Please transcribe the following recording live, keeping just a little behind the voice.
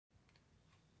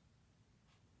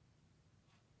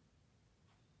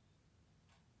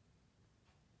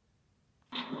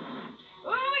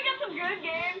good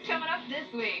games coming up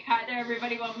this week. Hi there,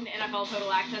 everybody. Welcome to NFL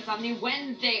Total Access on the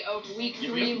Wednesday of Week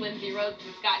 3. Lindsay Rhodes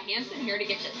and Scott Hansen here to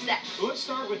get you set. Let's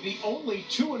start with the only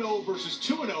 2-0 versus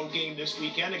 2-0 game this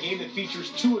weekend, a game that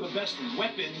features two of the best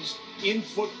weapons in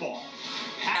football.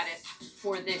 Status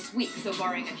for this week. So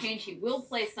barring a change, he will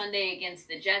play Sunday against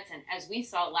the Jets. And as we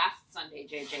saw last Sunday,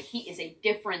 JJ, he is a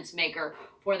difference maker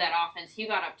for that offense. He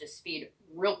got up to speed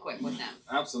real quick with them.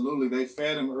 Absolutely. They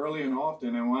fed him early and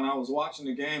often. And when I was watching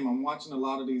the game, I'm watching a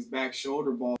lot of these back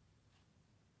shoulder balls.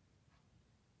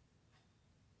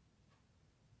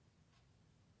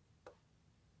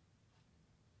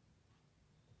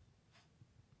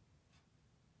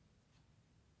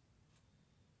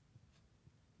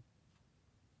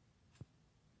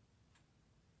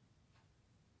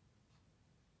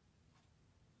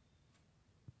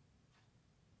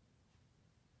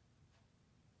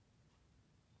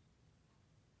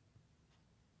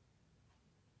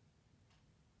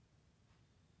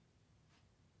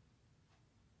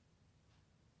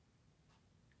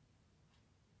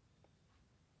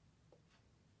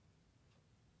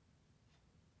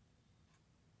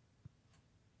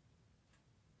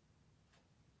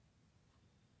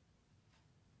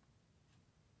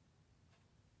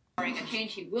 Barring a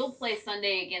change, he will play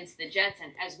Sunday against the Jets.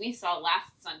 And as we saw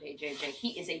last Sunday, JJ,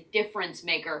 he is a difference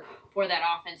maker for that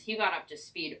offense. He got up to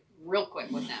speed real quick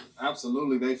with them.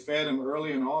 Absolutely. They fed him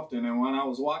early and often. And when I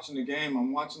was watching the game,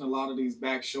 I'm watching a lot of these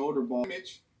back shoulder balls.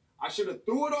 I should have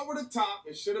threw it over the top.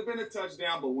 It should have been a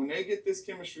touchdown. But when they get this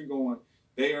chemistry going,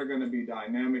 they are going to be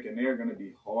dynamic and they're going to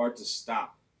be hard to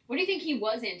stop. What do you think he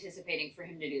was anticipating for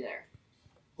him to do there?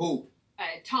 Who?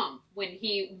 Tom, when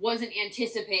he wasn't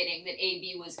anticipating that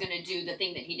AB was going to do the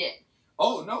thing that he did.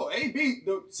 Oh, no. AB,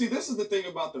 see, this is the thing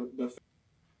about the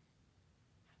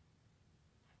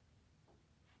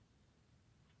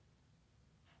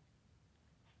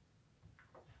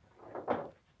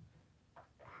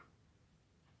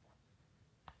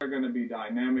they're going to be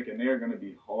dynamic and they're going to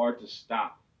be hard to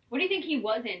stop. What do you think he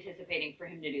was anticipating for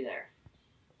him to do there?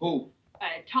 Who?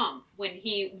 Tom, when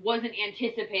he wasn't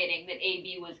anticipating that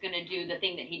AB was going to do the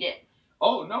thing that he did.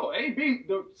 Oh, no. AB,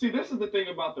 see, this is the thing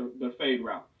about the fade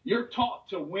route. You're taught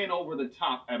to win over the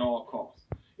top at all costs.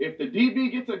 If the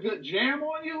DB gets a good jam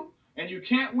on you and you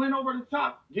can't win over the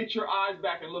top, get your eyes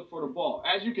back and look for the ball.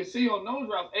 As you can see on those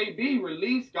routes, AB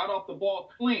released, got off the ball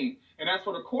clean. And as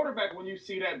for the quarterback, when you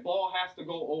see that ball has to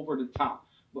go over the top.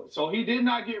 So he did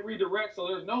not get redirect, so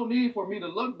there's no need for me to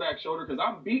look back shoulder because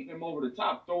I'm beating him over the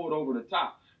top, throw it over the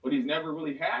top. But he's never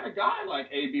really had a guy like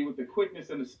AB with the quickness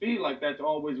and the speed like that to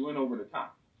always win over the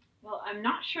top. Well, I'm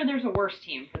not sure there's a worse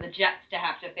team for the Jets to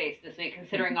have to face this week,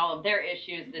 considering all of their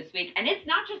issues this week. And it's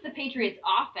not just the Patriots'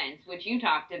 offense, which you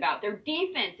talked about. Their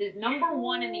defense is number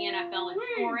one in the NFL in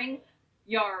scoring,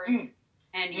 yards,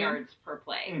 and yards per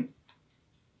play.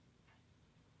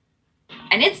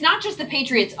 And it's not just the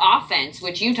Patriots' offense,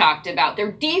 which you talked about.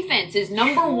 Their defense is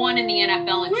number one in the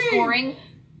NFL in scoring,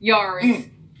 yards,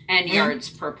 and yards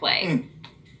per play.